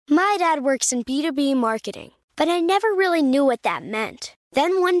My dad works in B2B marketing, but I never really knew what that meant.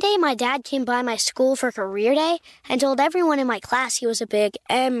 Then one day my dad came by my school for career day and told everyone in my class he was a big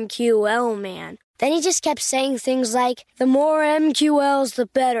MQL man. Then he just kept saying things like, the more MQLs, the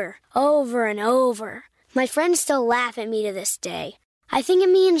better, over and over. My friends still laugh at me to this day. I think it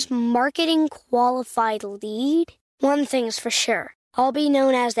means marketing qualified lead. One thing's for sure, I'll be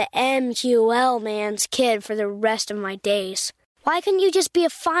known as the MQL man's kid for the rest of my days. Why couldn't you just be a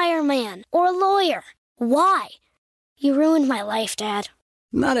fireman or a lawyer? Why? You ruined my life, Dad.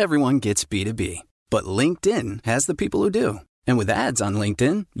 Not everyone gets B2B, but LinkedIn has the people who do. And with ads on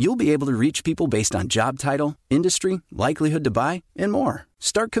LinkedIn, you'll be able to reach people based on job title, industry, likelihood to buy, and more.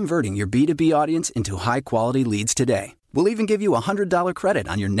 Start converting your B2B audience into high-quality leads today. We'll even give you a $100 credit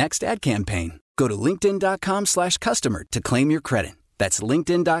on your next ad campaign. Go to linkedin.com/customer to claim your credit. That's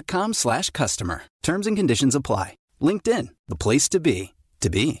linkedin.com/customer. Terms and conditions apply. LinkedIn, the place to be, to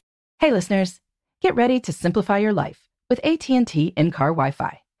be. Hey, listeners, get ready to simplify your life with AT&T in-car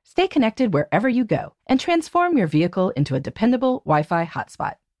Wi-Fi. Stay connected wherever you go and transform your vehicle into a dependable Wi-Fi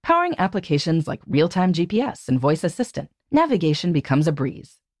hotspot. Powering applications like real-time GPS and voice assistant, navigation becomes a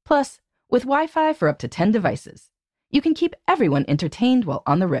breeze. Plus, with Wi-Fi for up to 10 devices, you can keep everyone entertained while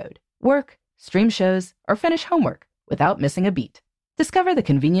on the road, work, stream shows, or finish homework without missing a beat. Discover the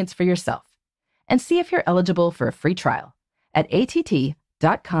convenience for yourself and see if you're eligible for a free trial at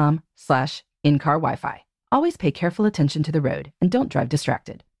att.com/in-car Wi-Fi. Always pay careful attention to the road and don't drive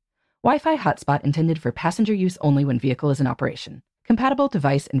distracted. Wi-Fi hotspot intended for passenger use only when vehicle is in operation. Compatible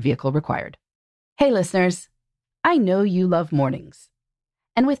device and vehicle required. Hey listeners, I know you love mornings.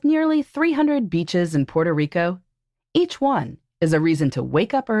 And with nearly 300 beaches in Puerto Rico, each one is a reason to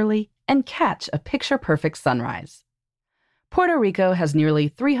wake up early and catch a picture-perfect sunrise. Puerto Rico has nearly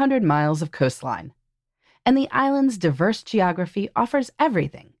 300 miles of coastline, and the island's diverse geography offers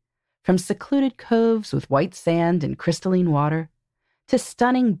everything from secluded coves with white sand and crystalline water to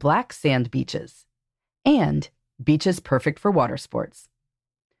stunning black sand beaches and beaches perfect for water sports.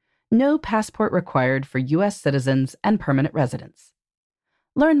 No passport required for U.S. citizens and permanent residents.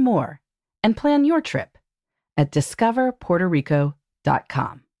 Learn more and plan your trip at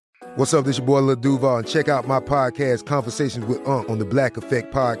discoverpuertorico.com. What's up, this your boy Lil Duval, and check out my podcast, Conversations with Unc, on the Black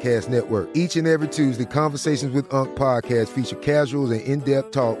Effect Podcast Network. Each and every Tuesday, Conversations with Unc podcast feature casual and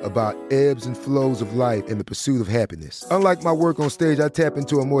in-depth talk about ebbs and flows of life and the pursuit of happiness. Unlike my work on stage, I tap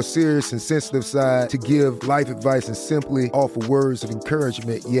into a more serious and sensitive side to give life advice and simply offer words of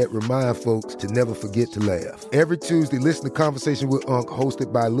encouragement, yet remind folks to never forget to laugh. Every Tuesday, listen to Conversations with Unc,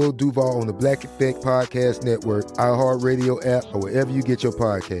 hosted by Lil Duval on the Black Effect Podcast Network, iHeartRadio app, or wherever you get your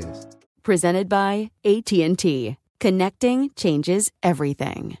podcasts. Presented by AT&T. Connecting changes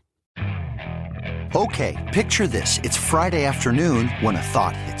everything. Okay, picture this. It's Friday afternoon when a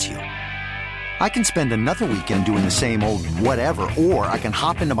thought hits you. I can spend another weekend doing the same old whatever, or I can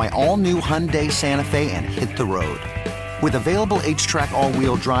hop into my all-new Hyundai Santa Fe and hit the road. With available H-Track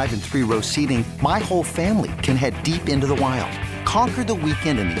all-wheel drive and 3-row seating, my whole family can head deep into the wild. Conquer the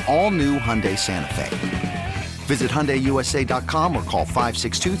weekend in the all-new Hyundai Santa Fe. Visit HyundaiUSA.com or call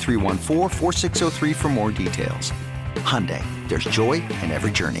 562-314-4603 for more details. Hyundai, there's joy in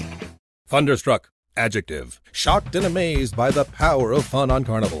every journey. Thunderstruck. Adjective. Shocked and amazed by the power of fun on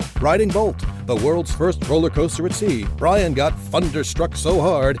Carnival. Riding Bolt, the world's first roller coaster at sea, Brian got thunderstruck so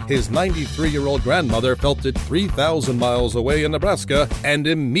hard, his 93-year-old grandmother felt it 3,000 miles away in Nebraska and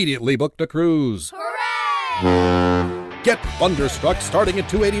immediately booked a cruise. Hooray! Get thunderstruck starting at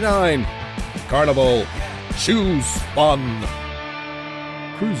 $289. Carnival. Choose fun.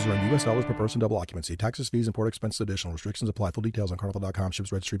 Cruises are in U.S. dollars per person, double occupancy. Taxes, fees, and port expenses additional. Restrictions apply. Full details on carnival.com.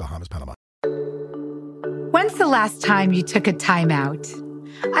 Ships registry, Bahamas, Panama. When's the last time you took a time out?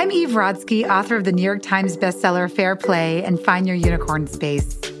 I'm Eve Rodsky, author of the New York Times bestseller Fair Play and Find Your Unicorn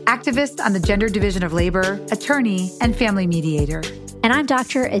Space, activist on the Gender Division of Labor, attorney, and family mediator. And I'm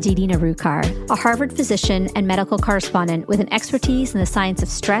Dr. Aditi Narukar, a Harvard physician and medical correspondent with an expertise in the science of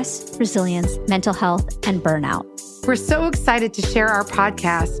stress, resilience, mental health, and burnout. We're so excited to share our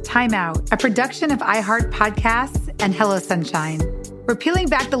podcast, Time Out, a production of iHeart Podcasts and Hello Sunshine. We're peeling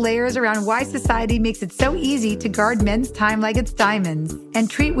back the layers around why society makes it so easy to guard men's time like it's diamonds and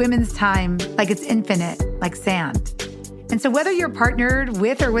treat women's time like it's infinite, like sand. And so whether you're partnered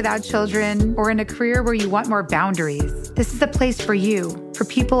with or without children or in a career where you want more boundaries, this is a place for you, for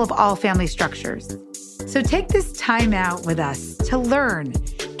people of all family structures. So take this time out with us to learn,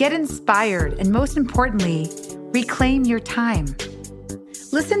 get inspired, and most importantly, reclaim your time.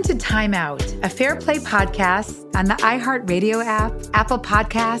 Listen to Time Out, a Fair Play podcast on the iHeartRadio app, Apple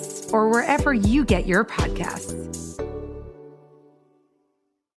Podcasts, or wherever you get your podcasts.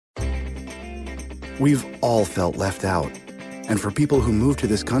 We've all felt left out. And for people who move to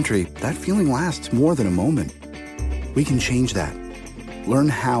this country, that feeling lasts more than a moment. We can change that. Learn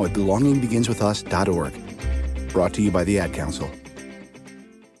how at belongingbeginswithus.org. Brought to you by the Ad Council.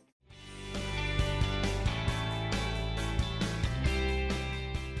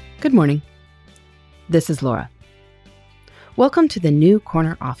 Good morning. This is Laura. Welcome to the New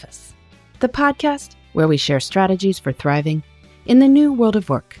Corner Office, the podcast where we share strategies for thriving in the new world of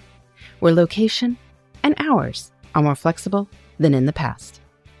work, where location and hours are more flexible than in the past.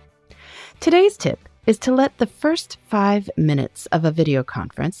 Today's tip is to let the first 5 minutes of a video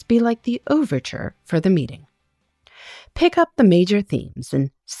conference be like the overture for the meeting. Pick up the major themes and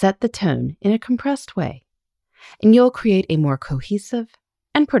set the tone in a compressed way, and you'll create a more cohesive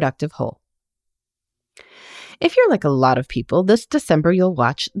and productive whole. If you're like a lot of people, this December you'll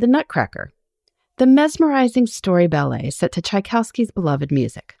watch The Nutcracker, the mesmerizing story ballet set to Tchaikovsky's beloved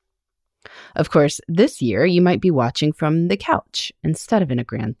music. Of course, this year you might be watching from the couch instead of in a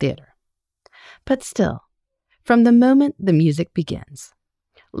grand theater. But still, from the moment the music begins,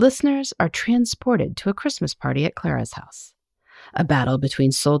 listeners are transported to a Christmas party at Clara's house, a battle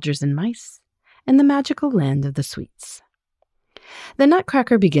between soldiers and mice, and the magical land of the sweets. The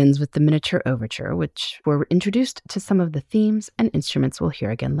Nutcracker begins with the miniature overture, which we're introduced to some of the themes and instruments we'll hear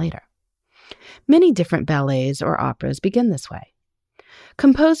again later. Many different ballets or operas begin this way.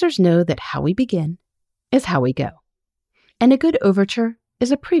 Composers know that how we begin is how we go, and a good overture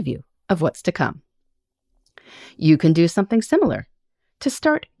is a preview of what's to come. You can do something similar to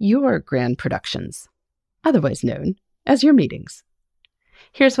start your grand productions, otherwise known as your meetings.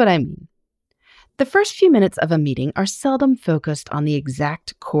 Here's what I mean. The first few minutes of a meeting are seldom focused on the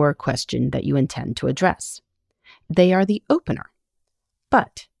exact core question that you intend to address. They are the opener,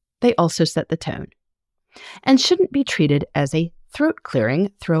 but they also set the tone, and shouldn't be treated as a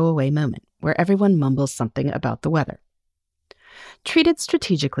throat-clearing throwaway moment where everyone mumbles something about the weather. Treated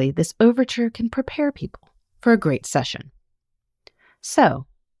strategically, this overture can prepare people for a great session. So,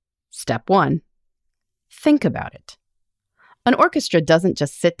 step 1, think about it. An orchestra doesn't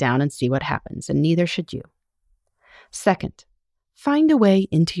just sit down and see what happens, and neither should you. Second, find a way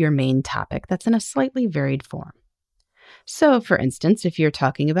into your main topic that's in a slightly varied form. So, for instance, if you're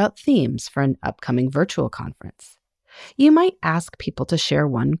talking about themes for an upcoming virtual conference, you might ask people to share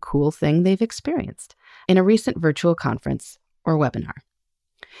one cool thing they've experienced in a recent virtual conference or webinar.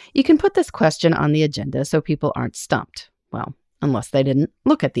 You can put this question on the agenda so people aren't stumped, well, unless they didn't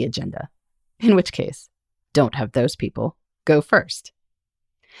look at the agenda, in which case, don't have those people go first.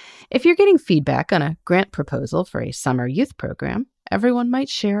 If you're getting feedback on a grant proposal for a summer youth program, everyone might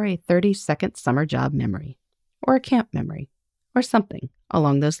share a 30-second summer job memory, or a camp memory, or something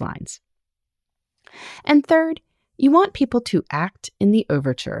along those lines. And third, you want people to act in the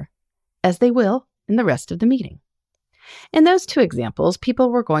overture, as they will in the rest of the meeting. In those 2 examples, people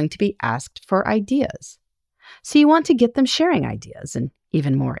were going to be asked for ideas. So you want to get them sharing ideas, and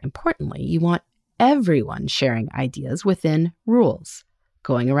even more importantly, you want everyone sharing ideas within rules,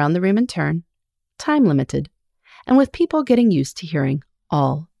 going around the room in turn, time limited, and with people getting used to hearing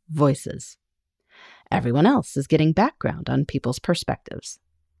all voices. Everyone else is getting background on people's perspectives.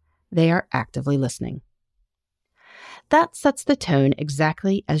 They are actively listening. That sets the tone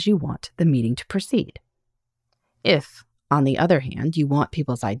exactly as you want the meeting to proceed. If, on the other hand, you want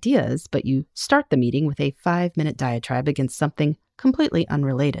people's ideas, but you start the meeting with a 5-minute diatribe against something completely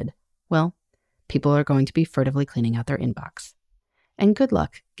unrelated, well, people are going to be furtively cleaning out their inbox. And good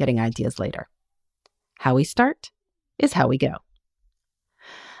luck getting ideas later. How we start is how we go.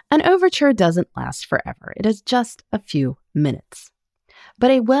 An overture doesn't last forever. It is just a few minutes.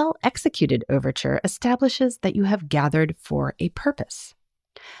 But a well-executed overture establishes that you have gathered for a purpose.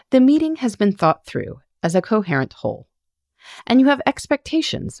 The meeting has been thought through as a coherent whole, and you have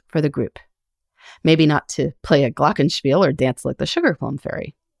expectations for the group. Maybe not to play a glockenspiel or dance like the Sugar Plum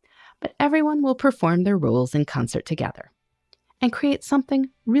Fairy, but everyone will perform their roles in concert together and create something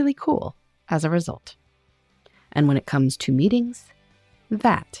really cool as a result. And when it comes to meetings,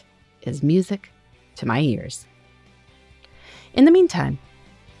 that is music to my ears. In the meantime,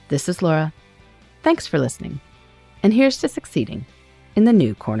 this is Laura. Thanks for listening, and here's to succeeding in the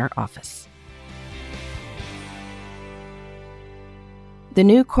New Corner Office. The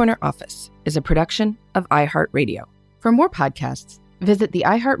New Corner Office is a production of iHeartRadio. For more podcasts, visit the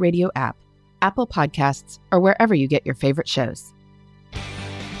iHeartRadio app, Apple Podcasts, or wherever you get your favorite shows.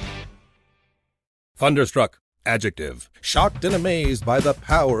 Thunderstruck, Adjective. Shocked and amazed by the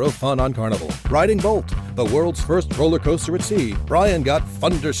power of fun on Carnival. Riding Bolt, the world's first roller coaster at sea, Brian got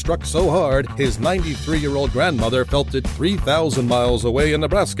thunderstruck so hard, his 93-year-old grandmother felt it 3,000 miles away in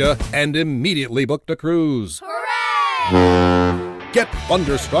Nebraska and immediately booked a cruise. Hooray! Get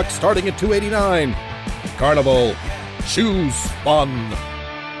thunderstruck starting at $289. Carnival. Choose fun.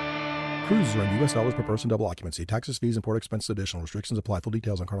 Cruises are in U.S. dollars per person, double occupancy. Taxes, fees, and port expenses additional. Restrictions apply. Full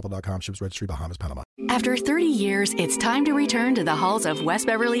details on Carnival.com. Ships registry, Bahamas, Panama. After 30 years, it's time to return to the halls of West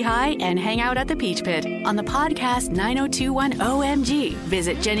Beverly High and hang out at the Peach Pit on the podcast 9021 OMG.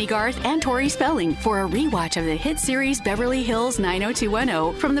 Visit Jenny Garth and Tori Spelling for a rewatch of the hit series Beverly Hills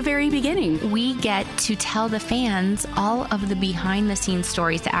 90210 from the very beginning. We get to tell the fans all of the behind-the-scenes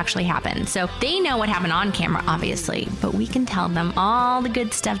stories that actually happen. So they know what happened on camera, obviously, but we can tell them all the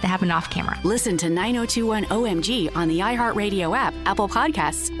good stuff that happened off camera. Listen to 9021 OMG on the iHeartRadio app, Apple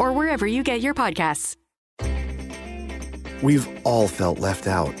Podcasts, or wherever you get your podcasts. We've all felt left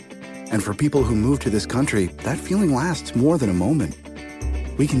out. And for people who move to this country, that feeling lasts more than a moment.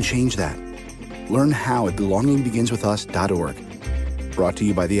 We can change that. Learn how at belongingbeginswithus.org. Brought to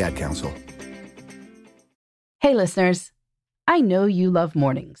you by the Ad Council. Hey listeners, I know you love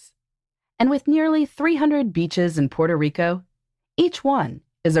mornings. And with nearly 300 beaches in Puerto Rico, each one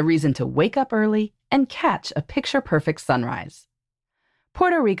is a reason to wake up early and catch a picture-perfect sunrise.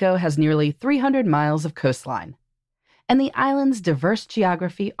 Puerto Rico has nearly 300 miles of coastline, and the island's diverse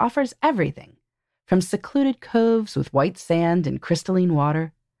geography offers everything from secluded coves with white sand and crystalline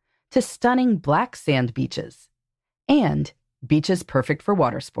water to stunning black sand beaches and beaches perfect for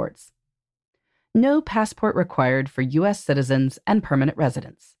water sports. No passport required for U.S. citizens and permanent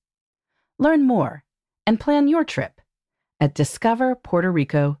residents. Learn more and plan your trip at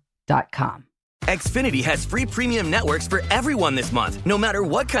discoverpuertorico.com. Xfinity has free premium networks for everyone this month, no matter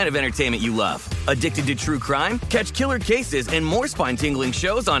what kind of entertainment you love. Addicted to true crime? Catch killer cases and more spine-tingling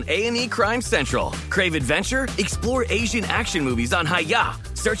shows on A&E Crime Central. Crave adventure? Explore Asian action movies on Hi-Ya.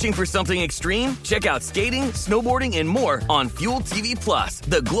 Searching for something extreme? Check out skating, snowboarding, and more on Fuel TV Plus,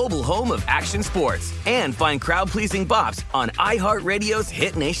 the global home of action sports. And find crowd-pleasing bops on iHeartRadio's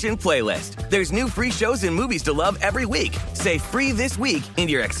Hit Nation playlist. There's new free shows and movies to love every week. Say free this week in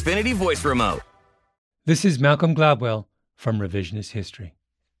your Xfinity voice remote. This is Malcolm Gladwell from Revisionist History.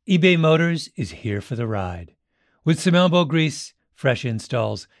 eBay Motors is here for the ride. With some elbow grease, fresh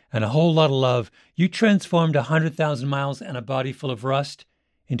installs, and a whole lot of love, you transformed 100,000 miles and a body full of rust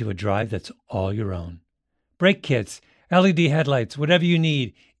into a drive that's all your own. Brake kits, LED headlights, whatever you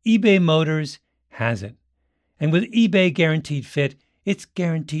need, eBay Motors has it. And with eBay Guaranteed Fit, it's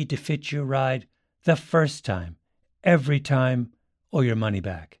guaranteed to fit your ride the first time, every time, or your money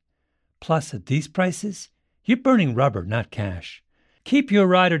back. Plus, at these prices, you're burning rubber, not cash. Keep your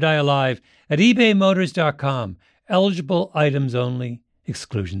ride or die alive at ebaymotors.com. Eligible items only.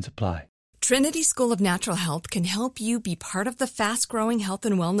 Exclusions apply. Trinity School of Natural Health can help you be part of the fast-growing health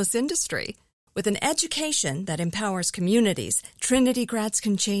and wellness industry. With an education that empowers communities, Trinity grads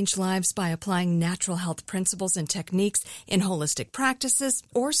can change lives by applying natural health principles and techniques in holistic practices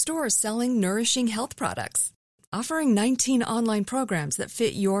or stores selling nourishing health products. Offering 19 online programs that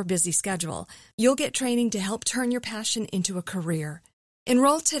fit your busy schedule, you'll get training to help turn your passion into a career.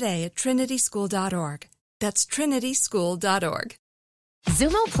 Enroll today at trinityschool.org. That's trinityschool.org.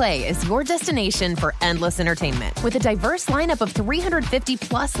 Xumo Play is your destination for endless entertainment. With a diverse lineup of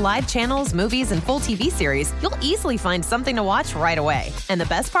 350-plus live channels, movies, and full TV series, you'll easily find something to watch right away. And the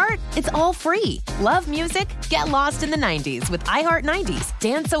best part? It's all free. Love music? Get lost in the 90s with iHeart 90s.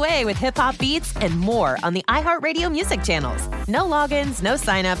 Dance away with hip-hop beats and more on the iHeartRadio music channels. No logins, no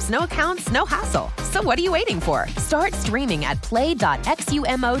signups, no accounts, no hassle. So what are you waiting for? Start streaming at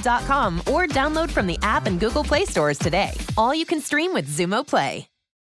play.xumo.com or download from the app and Google Play stores today. All you can stream with Xumo Play.